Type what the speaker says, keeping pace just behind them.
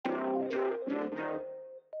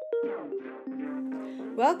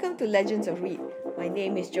Welcome to Legends of Reed. My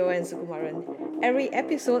name is Joanne Sukumaran. Every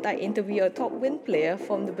episode, I interview a top wind player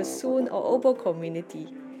from the bassoon or oboe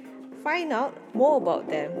community. Find out more about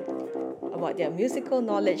them, about their musical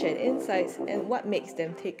knowledge and insights, and what makes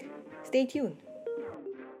them tick. Stay tuned.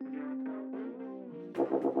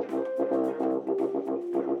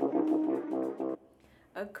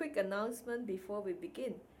 A quick announcement before we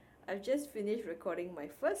begin. I've just finished recording my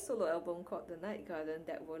first solo album called The Night Garden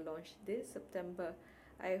that will launch this September.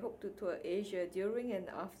 I hope to tour Asia during and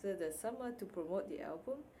after the summer to promote the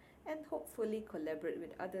album and hopefully collaborate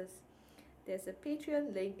with others. There's a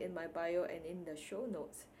Patreon link in my bio and in the show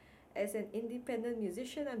notes. As an independent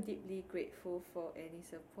musician, I'm deeply grateful for any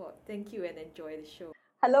support. Thank you and enjoy the show.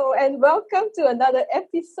 Hello and welcome to another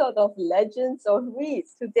episode of Legends of Reed.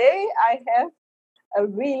 Today I have a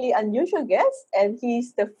really unusual guest, and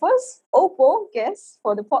he's the first oboe guest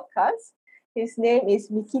for the podcast. His name is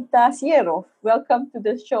Mikita Sierov. Welcome to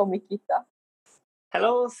the show, Mikita.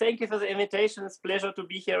 Hello, thank you for the invitation. It's a pleasure to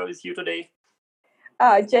be here with you today.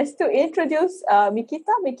 Just to introduce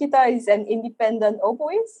Mikita, Mikita is an independent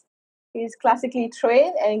oboist. He's classically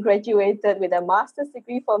trained and graduated with a master's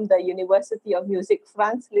degree from the University of Music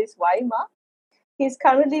Franz Liszt Weimar. He's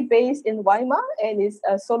currently based in Weimar and is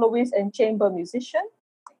a soloist and chamber musician.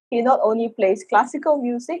 He not only plays classical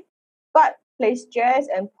music, but plays jazz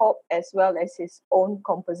and pop as well as his own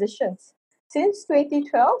compositions. Since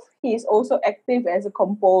 2012, he is also active as a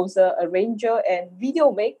composer, arranger, and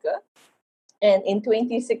video maker. And in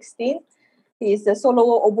 2016, he is the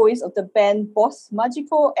solo oboist of the band Boss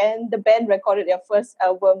Magico, and the band recorded their first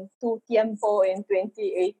album, Tu Tiempo, in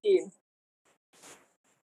 2018.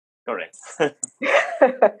 Correct.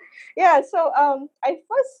 Yeah, so I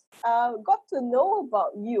first got to know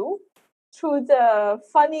about you through the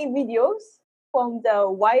funny videos from the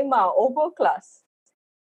Weimar oboe class.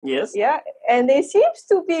 Yes. Yeah, and it seems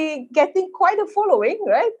to be getting quite a following,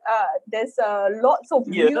 right? There's lots of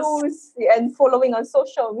views and following on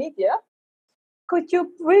social media. Could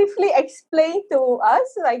you briefly explain to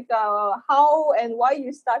us, like how and why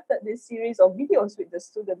you started this series of videos with the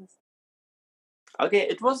students? Okay,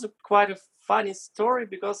 it was quite a funny story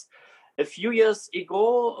because a few years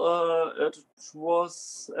ago it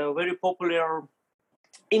was a very popular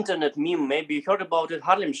internet meme. Maybe you heard about it,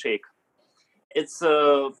 Harlem Shake. It's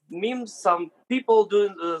a meme, some people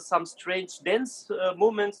doing some strange dance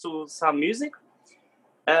movements to some music.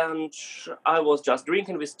 And I was just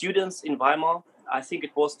drinking with students in Weimar. I think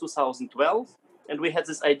it was 2012. And we had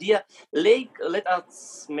this idea, let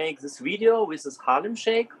us make this video with this Harlem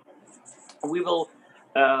Shake. We will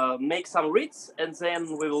make some reeds and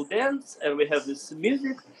then we will dance and we have this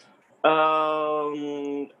music.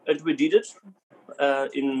 And we did it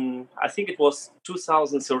in, I think it was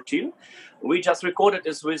 2013. We just recorded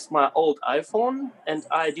this with my old iPhone and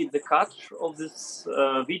I did the cut of this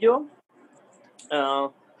video.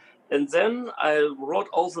 And then I wrote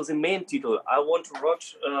also the main title. I want to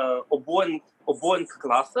write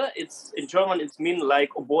Oboenklasse. It's in German. It means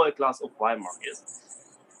like Oboe class of Weimar. Yes.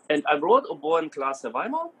 And I wrote Oboenklasse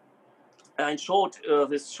Weimar. And showed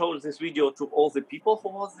this video to all the people who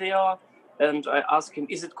were there. And I asked him,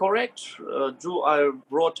 "Is it correct? Do I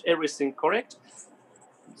wrote everything correct?"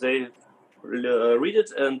 They read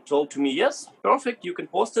it and told to me, "Yes, perfect. You can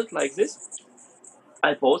post it like this."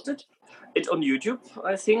 I posted it on YouTube,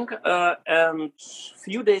 I think, and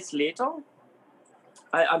few days later,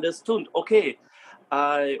 I understood. Okay,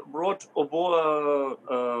 I wrote Oboe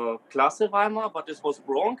Klasse Weimar, but this was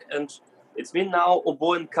wrong, and it's been now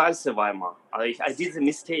Oboenklasse Weimar. I did the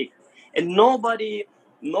mistake, and nobody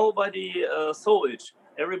saw it.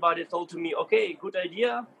 Everybody told to me, "Okay, good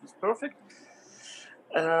idea, it's perfect."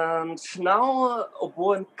 And now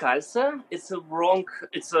Oboenklasse, it's a wrong.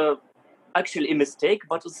 It's a actually a mistake,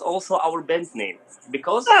 but it's also our band name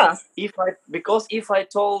because if I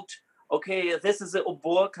told, okay, this is the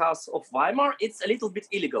oboe class of Weimar, it's a little bit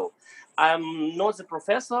illegal. I'm not the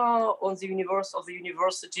professor on the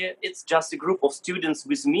university. It's just a group of students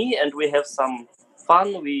with me, and we have some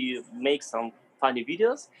fun. We make some funny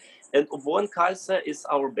videos, and Oboenklasse is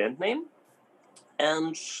our band name.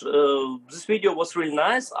 And this video was really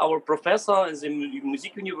nice. Our professor in the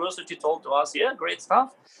music university told us, "Yeah, great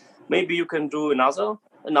stuff. Maybe you can do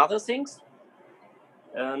another things."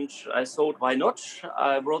 And I thought, why not?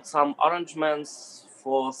 I wrote some arrangements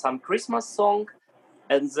for some Christmas song,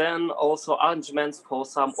 and then also arrangements for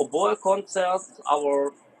some oboe concerts,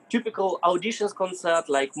 our typical auditions concert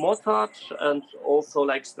like Mozart and also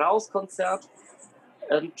like Strauss concert.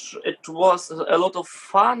 And it was a lot of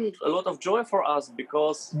fun, a lot of joy for us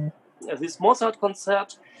because this Mozart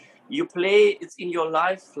concert, you play it's in your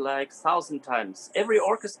life like 1,000 times. Every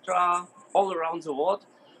orchestra all around the world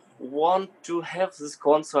want to have this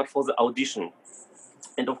concert for the audition.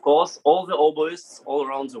 And of course, all the oboists all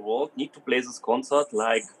around the world need to play this concert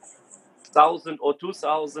like 1,000 or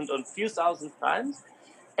 2,000 and few thousand times.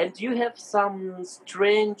 And you have some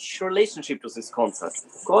strange relationship to this concert.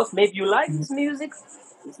 Of course, maybe you like this music,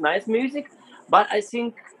 it's nice music, but I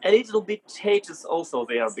think a little bit hate is also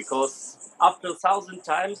there, because after 1,000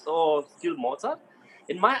 times or still Mozart,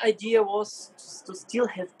 and my idea was to still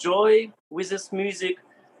have joy with this music,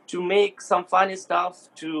 to make some funny stuff,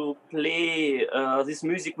 to play this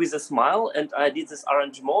music with a smile. And I did this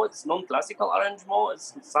arrangement. It's non-classical arrangement.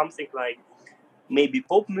 It's something like maybe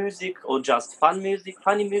pop music or just fun music,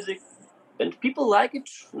 funny music, and people like it.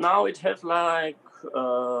 Now it has like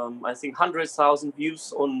I think 100,000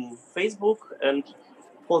 views on Facebook, and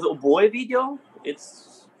for the oboe video,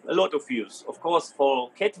 it's a lot of views. Of course,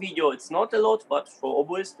 for cat video, it's not a lot, but for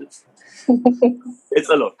oboist, it's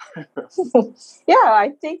a lot. Yeah,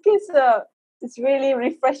 I think it's really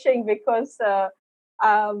refreshing because,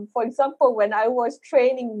 for example, when I was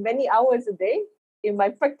training many hours a day in my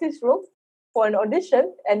practice room for an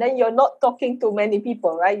audition, and then you're not talking to many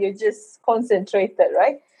people, right? You're just concentrated,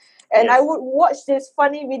 right? And I Yes. would watch these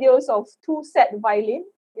funny videos of Two Set Violin,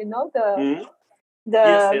 you know, Mhm.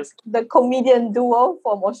 Yes. the comedian duo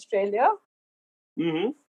from Australia,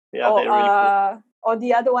 Yeah, they're really cool. or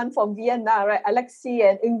the other one from Vienna, right? Alexi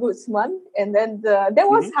and Ingusman. And then that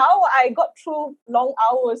was Mhm. how I got through long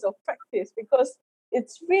hours of practice, because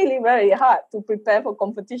it's really very hard to prepare for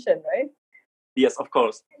competition, right? Yes, of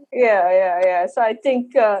course. Yeah. So I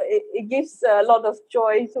think it gives a lot of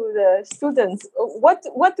joy to the students.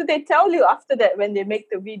 What do they tell you after that when they make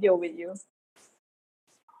the video with you?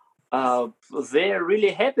 They're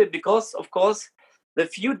really happy because, of course, the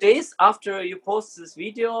few days after you post this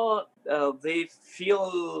video, they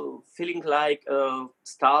feeling like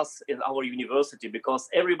stars in our university, because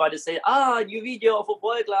everybody say, new video of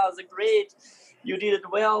oboe class, great, you did it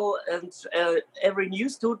well. And every new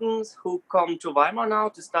student who come to Weimar now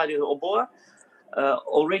to study oboe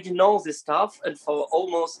already know this stuff. And for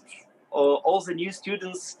almost all the new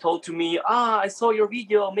students told to me, I saw your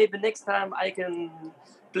video, maybe next time I can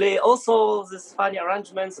play also this funny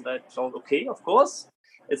arrangements. And I thought, okay, of course,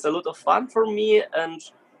 it's a lot of fun for me. And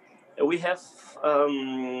we have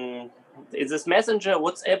in this messenger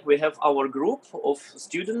WhatsApp, we have our group of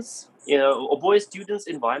students, oboe students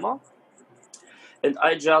in Weimar, and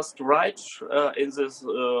I just write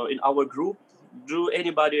in our group, do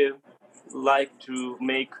anybody like to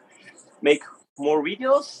make more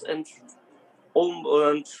videos? And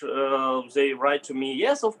they write to me,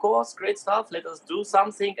 yes, of course, great stuff, let us do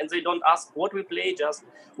something. And they don't ask what we play, just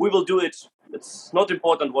we will do it. It's not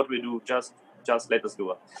important what we do, just let us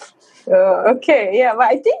do it. Okay, yeah, but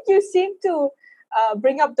I think you seem to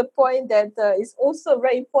bring up the point that it's also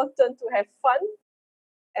very important to have fun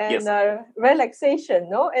and Yes. relaxation,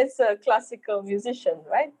 no, as a classical musician,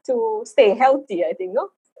 right? To stay healthy, I think, no?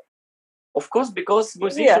 Of course, because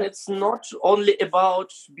musician, it's not only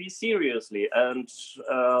about be seriously. And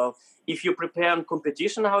if you prepare a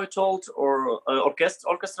competition, how I told, or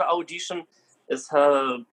orchestra audition,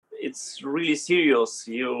 it's really serious.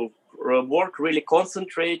 You work really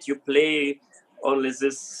concentrate. You play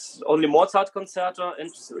only Mozart concerto, and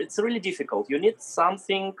it's really difficult. You need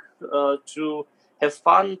something to have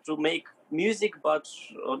fun, to make music, but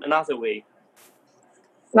on another way.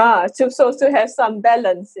 So to have some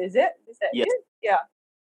balance, is it? Is that Yes. it? Yeah.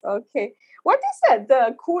 Okay. What is that?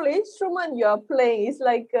 The cool instrument you're playing is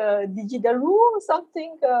like a digidaru or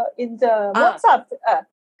something in the Mozart.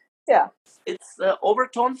 Yeah. It's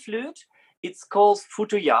overtone flute. It's called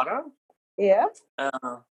Futuyara. Yeah.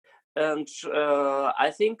 And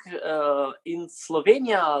I think in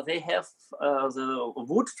Slovenia they have the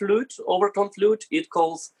wood flute, overtone flute. It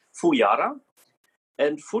calls Fujara.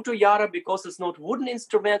 And Futuyara, because it's not wooden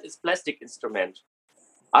instrument, it's plastic instrument.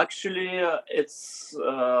 Actually, it's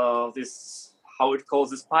this, how it calls,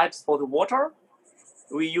 these pipes for the water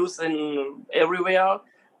we use in everywhere.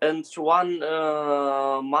 And one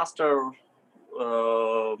master,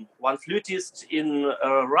 one flutist in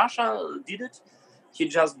Russia did it. He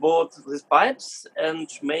just bought these pipes and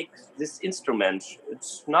make this instrument.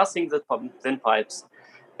 It's nothing than pipes.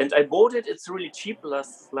 And I bought it. It's really cheap,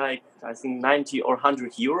 like I think 90 or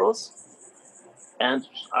 100 euros. And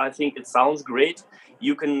I think it sounds great.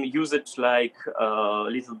 You can use it like a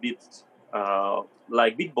little bit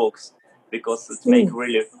like beatbox, because it make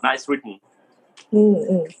really nice rhythm.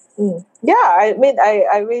 Yeah, I mean,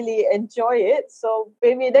 I really enjoy it. So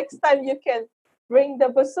maybe next time you can bring the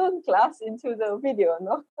bassoon class into the video,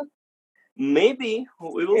 no? Maybe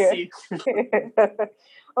we will Yeah. see.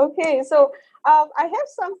 Okay, so I have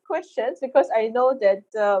some questions because I know that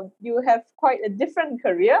you have quite a different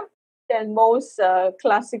career than most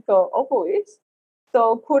classical oboists.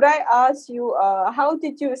 So could I ask you, how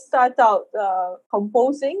did you start out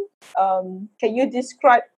composing? Can you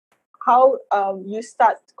describe how you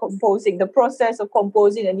start composing, the process of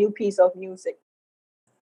composing a new piece of music?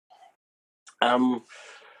 Um,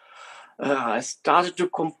 I started to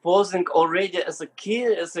composing already as a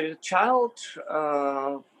kid, as a child,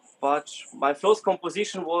 but my first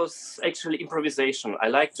composition was actually improvisation. I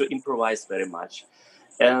like to improvise very much,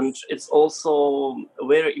 and it's also a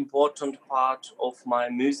very important part of my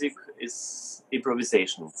music is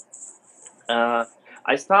improvisation. Uh,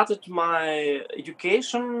 I started my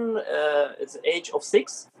education at the age of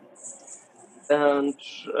 6, and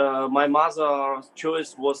my mother's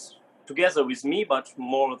choice was together with me, but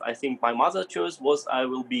more I think my mother's choice was I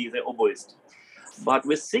will be the oboist. But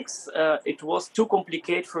with 6, it was too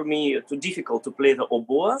complicated for me, too difficult to play the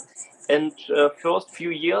oboe. And first few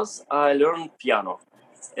years I learned piano,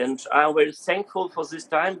 and I'm very thankful for this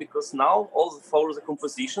time because now all for the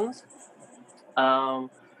compositions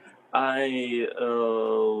I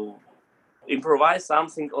improvise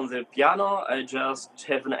something on the piano. I just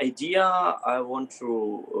have an idea. I want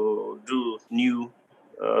to do new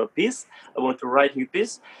piece. I want to write new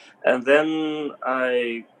piece, and then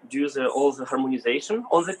I do all the harmonization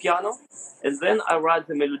on the piano, and then I write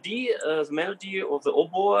the melody of the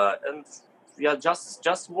oboe, and yeah,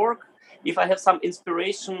 just work. If I have some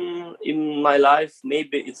inspiration in my life,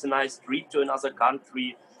 maybe it's a nice trip to another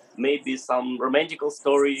country, maybe some romantical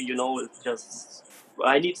story. It's just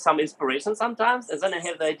I need some inspiration sometimes, and then I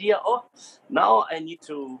have the idea. Oh, now I need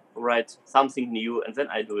to write something new, and then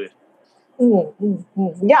I do it.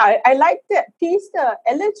 Yeah, I like that piece, the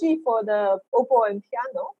elegy for the oboe and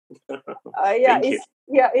piano. Yeah, Thank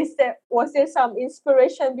you. Was there some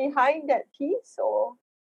inspiration behind that piece or?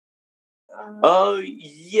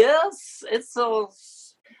 Yes, it's a.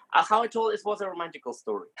 How I told it was a romantical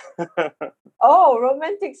story. Oh,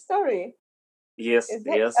 romantic story. Yes, Is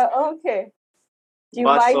it? yes, Okay. Do you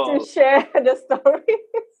but mind to share the story?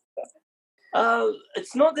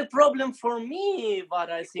 it's not a problem for me, but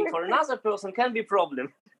I think for another person can be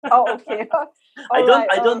problem. Oh, okay. I All don't, right.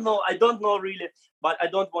 I don't know, I don't know really, but I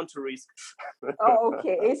don't want to risk. Oh,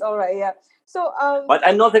 okay. It's all right. Yeah. So, But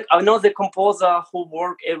I know the composer who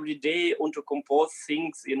work every day on to compose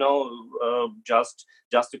things. Just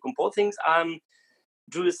to compose things. I'm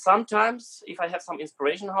do it sometimes if I have some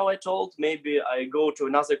inspiration. How I told, maybe I go to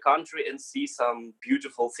another country and see some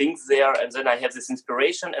beautiful things there, and then I have this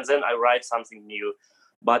inspiration, and then I write something new.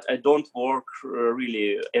 But I don't work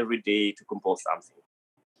really every day to compose something.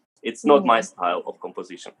 It's not my mm, style of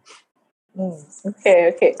composition.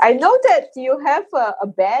 okay. I know that you have a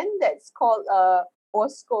band that's called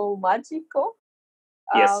Bosco Magico.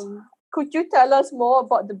 Yes. Could you tell us more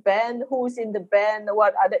about the band? Who's in the band?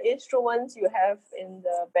 What other instruments you have in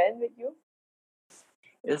the band with you?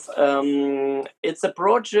 It's a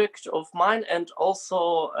project of mine and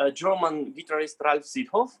also a German guitarist Ralf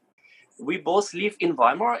Siedhoff. We both live in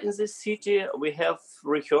Weimar in this city. We have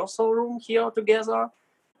rehearsal room here together,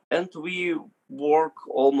 and we work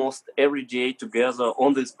almost every day together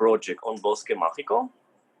on this project on Bosque Mágico.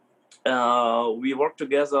 We work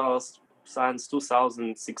together since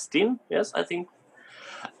 2016. Yes, I think.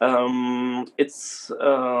 It's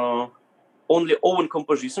only own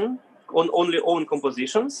compositions.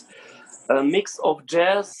 A mix of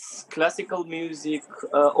jazz, classical music,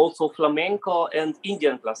 also flamenco and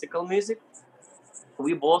Indian classical music.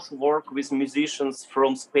 We both work with musicians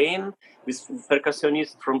from Spain, with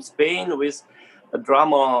percussionists from Spain, with a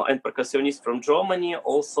drummer and percussionist from Germany,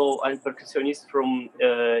 also a percussionist from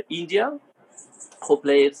India, who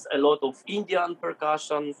plays a lot of Indian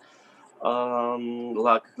percussion,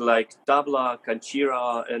 like tabla,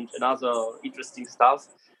 kanchira, and another interesting stuff.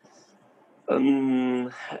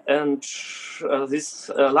 And this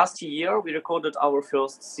last year, we recorded our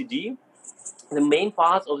first CD. The main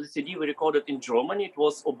part of the CD we recorded in Germany. It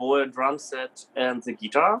was oboe, drum set, and the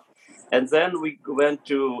guitar. And then we went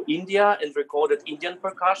to India and recorded Indian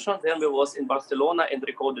percussion. Then we was in Barcelona and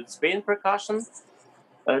recorded Spain percussion.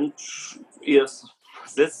 And yes,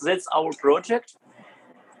 that's our project.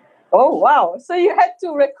 Oh wow! So you had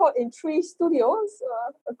to record in 3 studios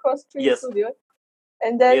across 3 Yes, studios,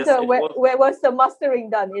 and then yes, it was. where was the mastering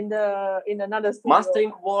done in another studio?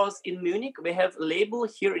 Mastering was in Munich. We have a label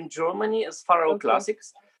here in Germany as Pharaoh Okay.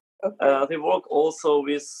 Classics. Okay. They work also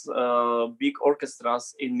with big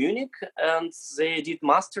orchestras in Munich, and they did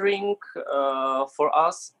mastering for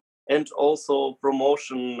us. and also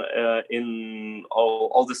promotion in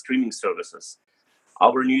all the streaming services.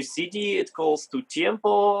 Our new CD, it calls Tu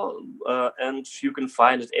Tiempo, and you can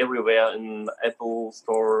find it everywhere in Apple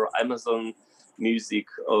Store, Amazon Music,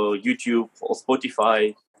 YouTube, or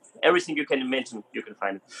Spotify. Everything you can imagine, you can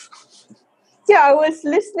find it. Yeah, I was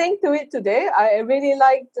listening to it today. I really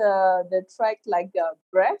liked the track like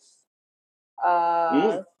Breath,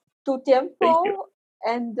 Tu Tiempo,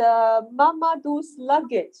 and Mamadu's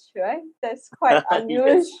Luggage, right? That's quite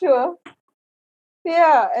unusual.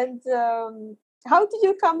 Yeah, and how did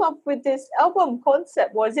you come up with this album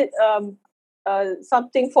concept? Was it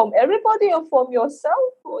something from everybody or from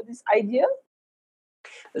yourself, or this idea?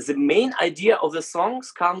 The main idea of the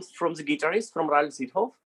songs comes from the guitarist, from Ralf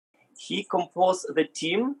Siedhoff. He composed the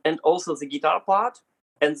theme and also the guitar part.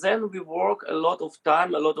 And then we work a lot of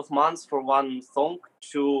time, a lot of months for one song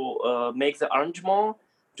to make the arrangement,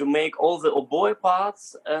 to make all the oboe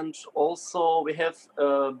parts, and also we have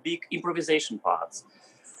big improvisation parts.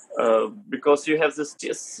 Because you have this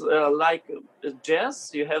just like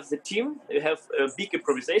jazz, you have the team, you have a big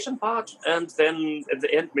improvisation part, and then at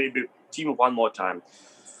the end maybe team one more time.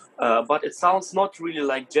 But it sounds not really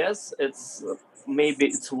like jazz. It's maybe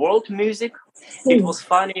it's world music. It was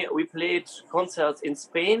funny. We played concerts in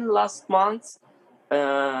Spain last month,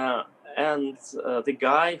 and the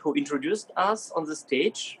guy who introduced us on the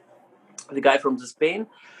stage, the guy from Spain,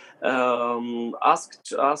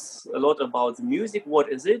 asked us a lot about the music,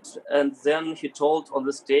 what is it, and then he told on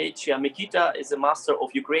the stage, yeah, Mikita is a master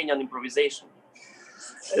of Ukrainian improvisation.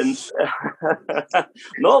 And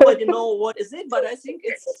nobody know what is it, but I think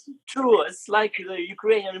it's true. It's like the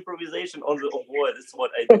Ukrainian improvisation on the oboe. That's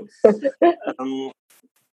what I do.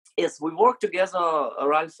 Yes, we work together,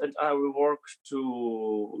 Ralf and I, we work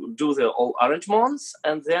to do the all arrangements,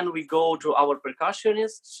 and then we go to our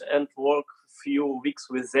percussionists and work few weeks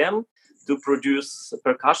with them to produce a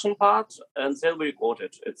percussion part, and then we record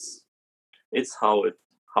it. It's how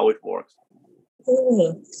it works.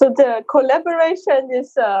 So the collaboration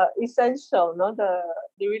is essential, no?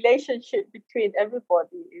 The relationship between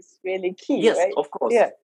everybody is really key, yes, right? Of course. Yeah.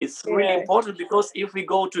 It's really important, because if we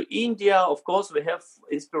go to India, of course, we have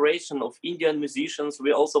inspiration of Indian musicians.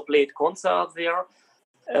 We also played concerts there.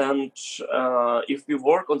 And if we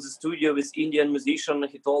work on the studio with Indian musician,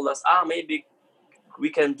 he told us, maybe we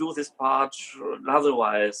can do this part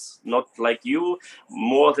otherwise, not like you,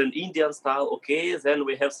 more than Indian style. Okay, then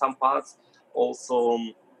we have some parts also.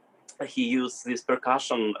 He used this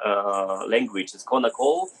percussion language. It's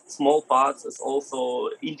Konakol, small parts. It's also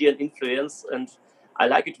Indian influence, and I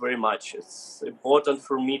like it very much. It's important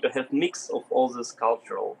for me to have mix of all this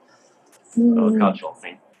cultural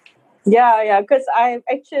thing. Yeah, because I'm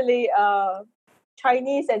actually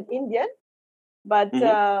Chinese and Indian, but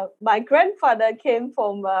my grandfather came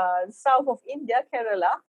from south of India,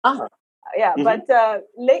 Kerala. But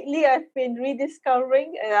lately I've been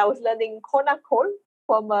rediscovering, and I was learning Konakol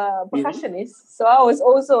from a percussionist. So I was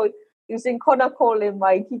also using Konakol in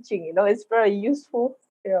my teaching. You know, it's very useful.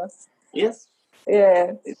 Yeah. Yes.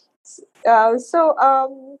 Yeah.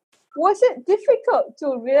 Was it difficult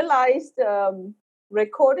to realize the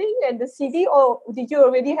recording and the CD, or did you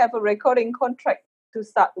already have a recording contract to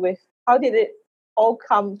start with? How did it all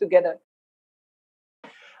come together?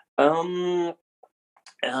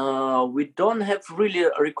 We don't have really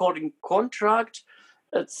a recording contract.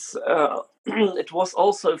 It's it was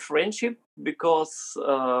also a friendship, because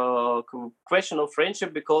question of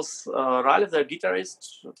friendship, because Ralf, the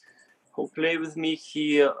guitarist who play with me,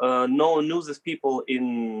 he knew these people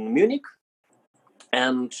in Munich,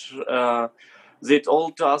 and they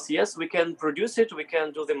told us, yes, we can produce it, we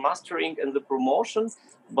can do the mastering and the promotion,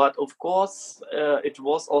 but of course it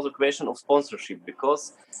was also a question of sponsorship,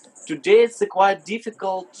 because today it's quite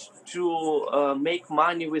difficult to make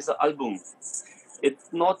money with the album.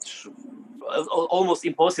 It's not almost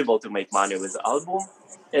impossible to make money with the album,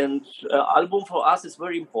 and album for us is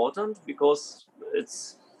very important, because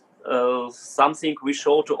it's something we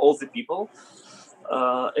show to all the people.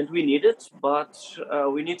 And we need it, but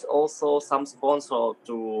we need also some sponsor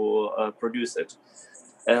to produce it.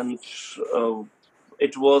 And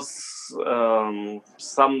it was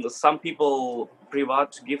some people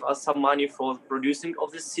private give us some money for producing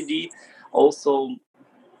of this CD. Also,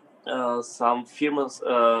 some firms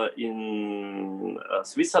in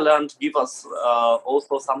Switzerland give us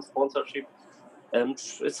also some sponsorship, and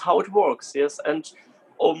it's how it works. Yes, and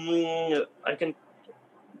I can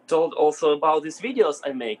told also about these videos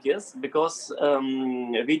I make, yes, because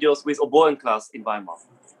videos with oboe class in Weimar,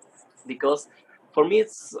 because for me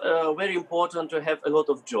it's very important to have a lot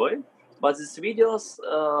of joy, but these videos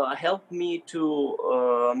helped me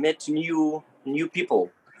to meet new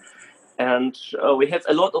people. And we have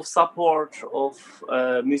a lot of support of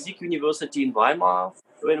Music University in Weimar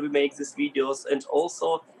when we make these videos, and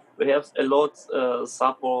also we have a lot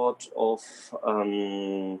support of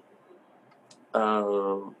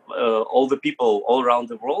all the people all around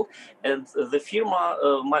the world. And the firma,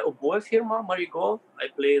 my oboe firma, Marigot, I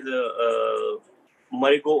play the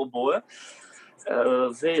Marigot oboe.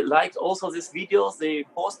 They liked also these videos. They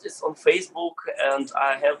post this on Facebook, and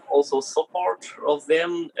I have also support of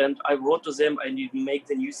them. And I wrote to them, I need to make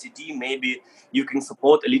the new CD. Maybe you can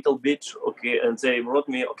support a little bit, okay? And they wrote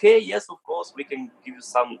me, okay, yes, of course, we can give you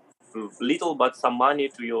some little, but some money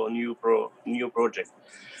to your new project.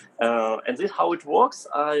 And this is how it works.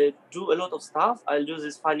 I do a lot of stuff. I do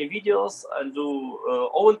these funny videos. I do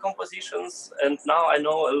own compositions, and now I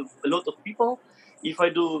know a lot of people. If I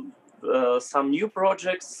do some new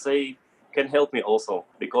projects, they can help me also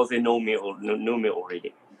because they know me or know me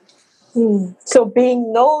already. So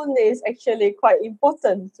being known is actually quite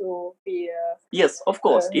important to be. Yes, of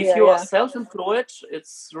course. If you are self-employed,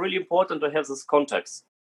 it's really important to have this contacts.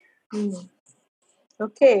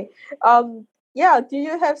 Okay. Do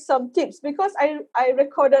you have some tips? Because I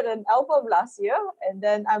recorded an album last year, and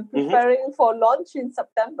then I'm preparing for launch in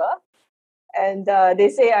September. And they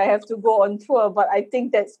say I have to go on tour, but I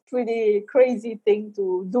think that's pretty crazy thing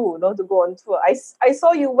to do, to go on tour. I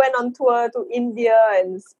saw you went on tour to India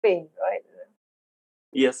and Spain, right?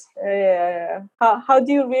 Yes. How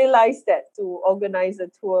do you realize that to organize a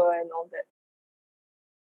tour and all that?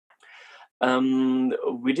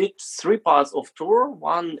 We did 3 parts of tour,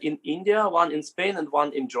 one in India, one in Spain, and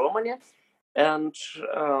one in Germany. And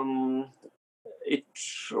it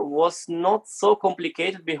was not so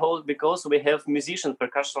complicated because we have musicians,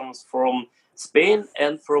 percussionists from Spain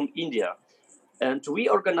and from India. And we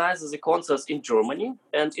organized the concerts in Germany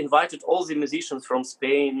and invited all the musicians from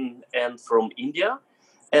Spain and from India.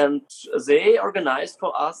 And they organized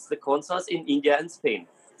for us the concerts in India and Spain.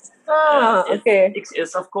 Okay.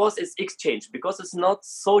 It's of course, it's exchange because it's not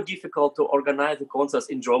so difficult to organize the concerts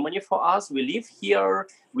in Germany for us. We live here,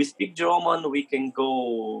 we speak German, we can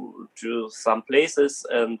go to some places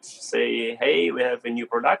and say, hey, we have a new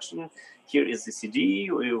production, here is the CD,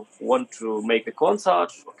 we want to make a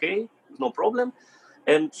concert, okay, no problem.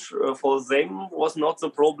 And for them was not the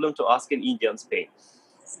problem to ask in India and Spain.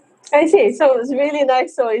 I see. So it's really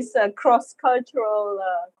nice. So it's a cross-cultural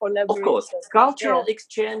collaboration. Of course, cultural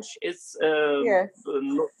exchange is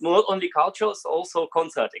not only cultural, it's also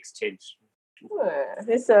concert exchange.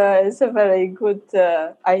 It's a very good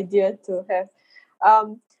idea to have.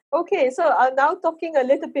 Okay, so now talking a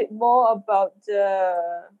little bit more about the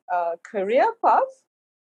career path.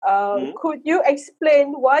 Could you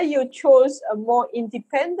explain why you chose a more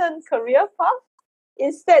independent career path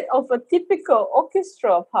instead of a typical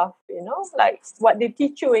orchestra path, like what they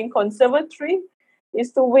teach you in conservatory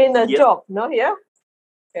is to win a job, no? Yeah?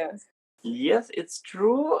 Yes, it's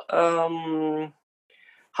true.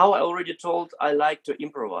 How I already told, I like to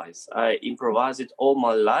improvise. I improvise it all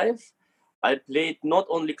my life. I played not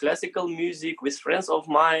only classical music with friends of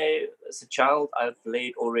mine. As a child, I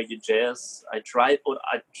played already jazz. I tried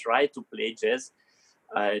to play jazz.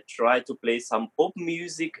 I tried to play some pop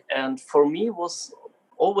music, and for me was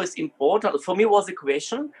always important. For me was a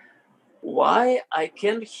question why I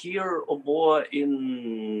can't hear oboe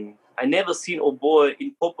I never seen oboe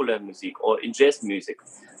in popular music or in jazz music.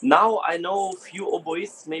 Now I know few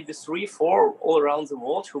oboists, maybe 3, 4 all around the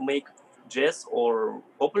world who make jazz or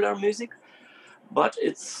popular music, but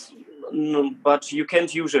you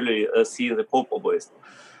can't usually see the pop oboist.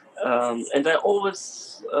 And I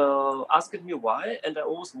always asked me why, and I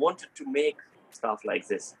always wanted to make stuff like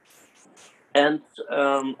this. And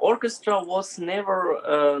orchestra was never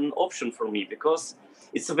an option for me because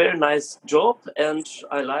it's a very nice job, and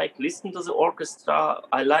I like listen to the orchestra.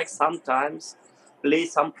 I like sometimes play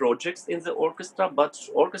some projects in the orchestra, but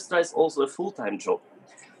orchestra is also a full-time job.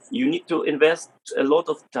 You need to invest a lot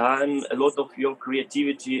of time, a lot of your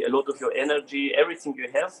creativity, a lot of your energy, everything you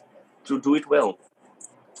have to do it well.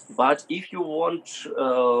 But if you want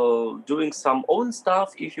doing some own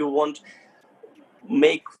stuff, if you want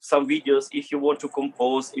make some videos, if you want to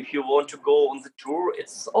compose, if you want to go on the tour,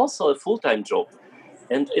 it's also a full-time job.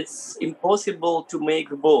 And it's impossible to make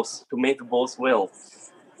both well.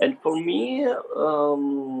 And for me,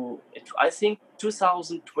 I think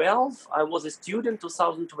 2012, I was a student,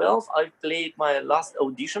 2012, I played my last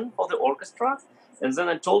audition for the orchestra. And then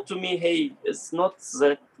I told to me, hey, it's not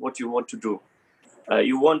that what you want to do.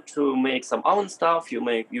 You want to make some own stuff. You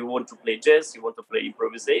want to play jazz. You want to play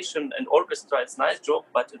improvisation and orchestra. It's a nice job,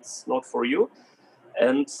 but it's not for you.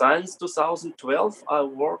 And since 2012, I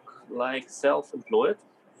work like self-employed,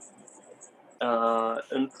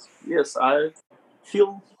 and yes, I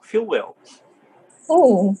feel well.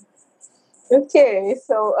 Hmm. Okay,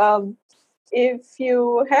 so if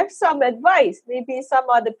you have some advice, maybe some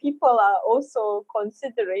other people are also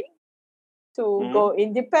considering to go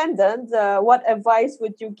independent, what advice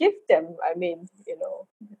would you give them? I mean,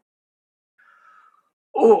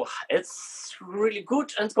 Oh, it's really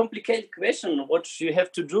good and complicated question. What you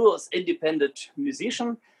have to do as independent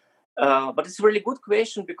musician, but it's a really good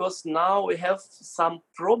question because now we have some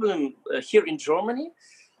problem here in Germany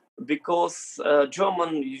because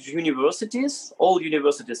German universities, all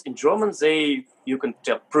universities in German, you can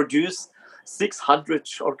produce 600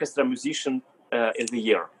 orchestra musicians in the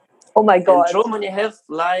year. Oh my And God. Germany have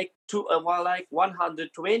like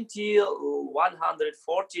 120,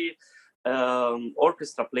 140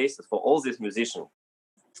 orchestra places for all these musicians.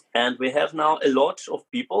 And we have now a lot of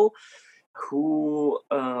people who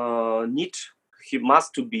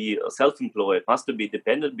must to be self-employed, must to be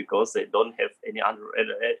dependent because they don't have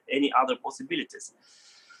any other possibilities.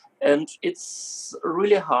 And it's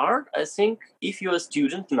really hard. I think if you're a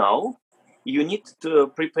student now, you need to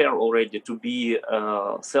prepare already to be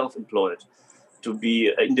self-employed, to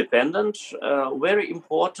be independent. Very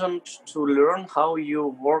important to learn how you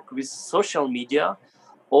work with social media,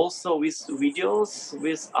 also with videos,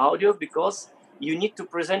 with audio, because you need to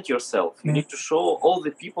present yourself. You need to show all the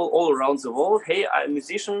people all around the world, hey, I'm a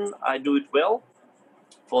musician, I do it well.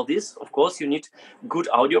 For this, of course, you need good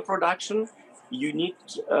audio production, you need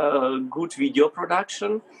good video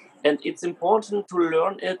production, and it's important to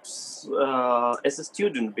learn it as a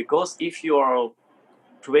student, because if you are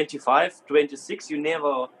 25, 26, you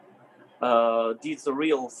never did the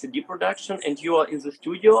real CD production and you are in the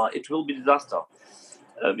studio, it will be disaster.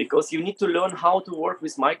 Because you need to learn how to work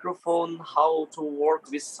with microphone, how to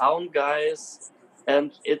work with sound guys,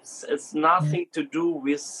 and it's nothing to do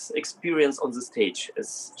with experience on the stage.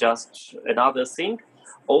 It's just another thing.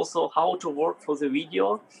 Also, how to work for the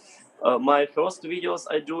video. My first videos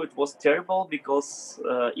I do, it was terrible because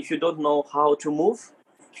if you don't know how to move,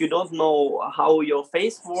 if you don't know how your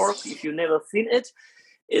face works, if you never seen it,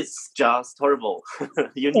 it's just horrible.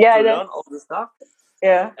 You need to learn all the stuff.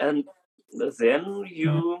 Yeah. And then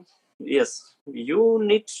you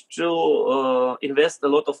need to invest a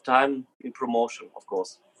lot of time in promotion. Of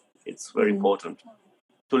course, it's very important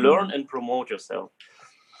to learn and promote yourself.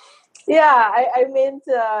 Yeah, I mean,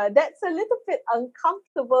 that's a little bit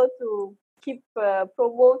uncomfortable to keep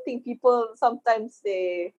promoting people. Sometimes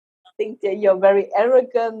they think that you're very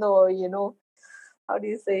arrogant, or how do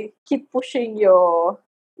you say, keep pushing your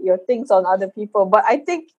things on other people. But I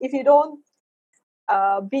think if you don't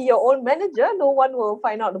be your own manager, no one will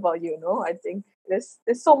find out about you. No, I think there's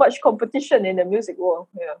so much competition in the music world.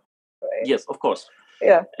 Yeah, right. Yes, of course.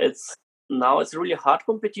 Yeah, it's really hard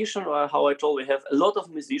competition. How I told, we have a lot of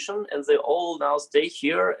musicians, and they all now stay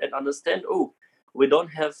here and understand. Oh, we don't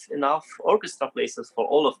have enough orchestra places for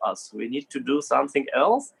all of us. We need to do something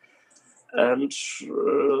else, and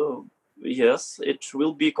yes, it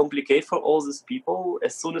will be complicated for all these people.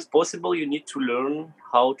 As soon as possible, you need to learn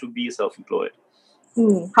how to be self-employed.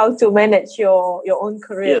 How to manage your own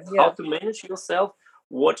career. Yes, how to manage yourself.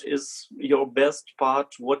 What is your best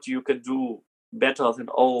part? What you can do better than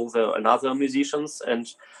all the another musicians, and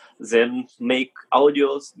then make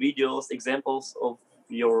audios, videos, examples of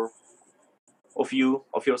yourself.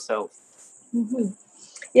 Mm-hmm.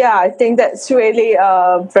 Yeah, I think that's really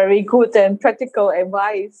very good and practical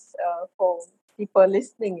advice for people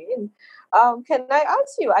listening in. Can I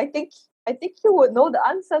ask you? I think you would know the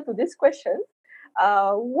answer to this question.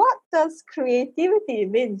 What does creativity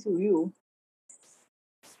mean to you?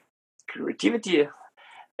 Creativity,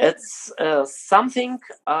 it's something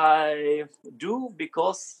I do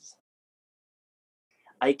because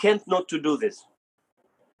I can't not to do this.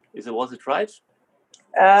 Was it right?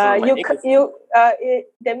 That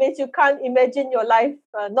means you can't imagine your life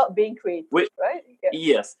not being creative, right?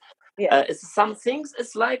 Yes. It's some things.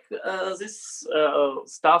 It's like this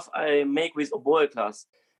stuff I make with oboe class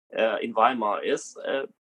in Weimar.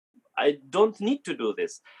 I don't need to do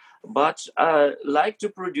this, but I like to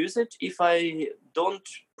produce it. If I don't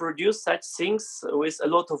produce such things with a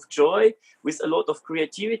lot of joy, with a lot of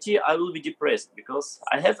creativity, I will be depressed because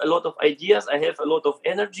I have a lot of ideas, I have a lot of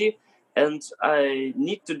energy, and I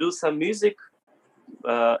need to do some music.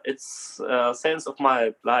 It's a sense of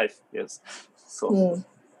my life, yes. So.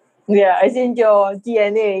 Yeah, it's in your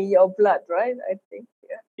DNA, your blood, right? I think.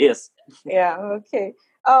 Yes. Yeah, okay.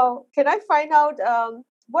 Can I find out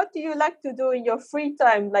what do you like to do in your free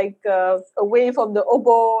time, like away from the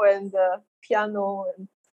oboe and the piano? And,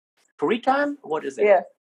 Free time? What is it? yeah,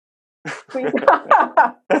 free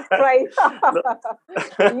right.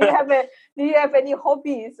 Do you have any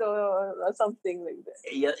hobbies or something like that?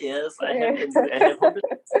 Yes, I have hobbies.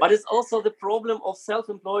 But it's also the problem of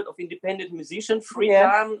self-employed, of independent musician. Free Yeah.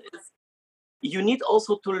 time is, you need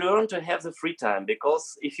also to learn to have the free time,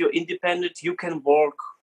 because if you're independent, you can work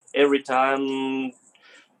every time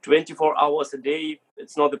 24 hours a day.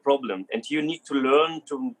 It's not a problem, and you need to learn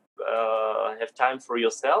to have time for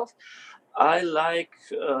yourself. I like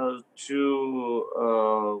to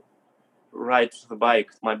ride the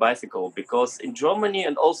bike, my bicycle, because in Germany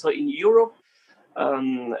and also in Europe,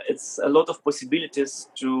 it's a lot of possibilities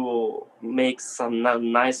to make some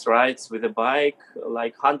nice rides with a bike,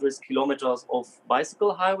 like hundreds of kilometers of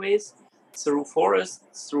bicycle highways through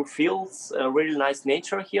forests, through fields, really nice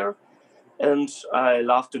nature here. And I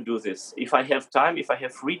love to do this. If I have time, if I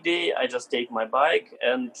have free day, I just take my bike,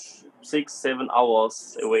 and 6-7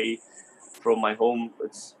 hours away from my home,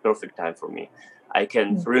 it's perfect time for me. I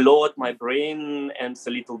can reload my brain and a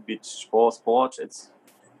little bit for sport. It's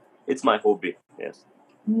my hobby. Yes.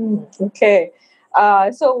 Okay.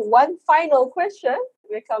 So one final question.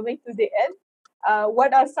 We're coming to the end.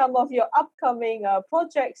 What are some of your upcoming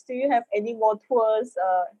projects? Do you have any more tours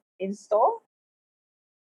in store?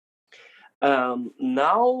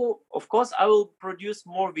 Now, of course, I will produce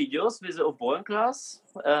more videos with the oboe class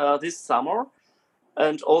this summer,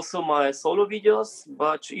 and also my solo videos,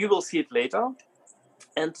 but you will see it later.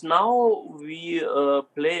 And now we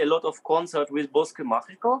play a lot of concert with Bosque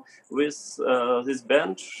Mágico, with this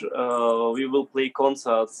band. We will play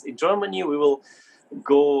concerts in Germany. We will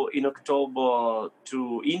go in October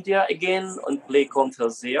to India again and play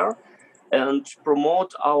concerts there, and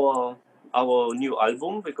promote our new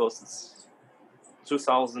album, because it's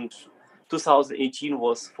 2018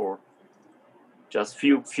 was for just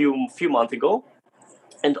few months ago.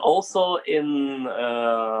 And also in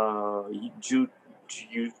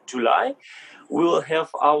July, we will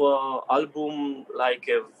have our album like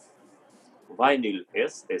a vinyl.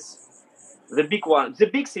 Yes, the big one, the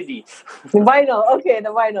big CD. The vinyl. Okay, the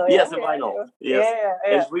vinyl. Yes, Yeah, the vinyl. yeah, Yes.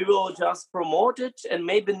 yeah. And we will just promote it, and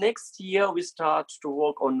maybe next year we start to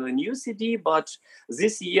work on the new CD. But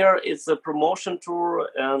this year it's a promotion tour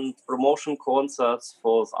and promotion concerts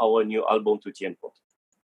for our new album to Tienpot.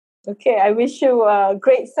 Okay, I wish you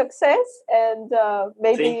great success, and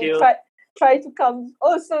maybe try to come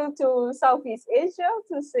also to Southeast Asia,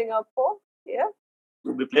 to Singapore. Yeah, it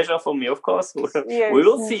will be a pleasure for me, of course. Yes. We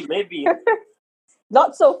will see, maybe.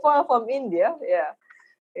 Not so far from India. Yeah.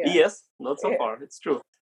 Yes, not so far. It's true.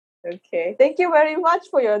 Okay. Thank you very much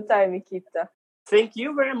for your time, Nikita. Thank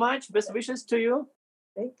you very much. Best wishes to you.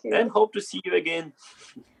 Thank you. And hope to see you again.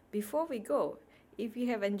 Before we go, if you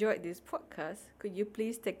have enjoyed this podcast, could you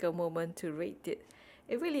please take a moment to rate it?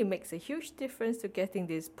 It really makes a huge difference to getting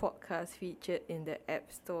this podcast featured in the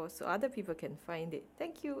App Store so other people can find it.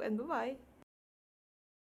 Thank you and bye-bye.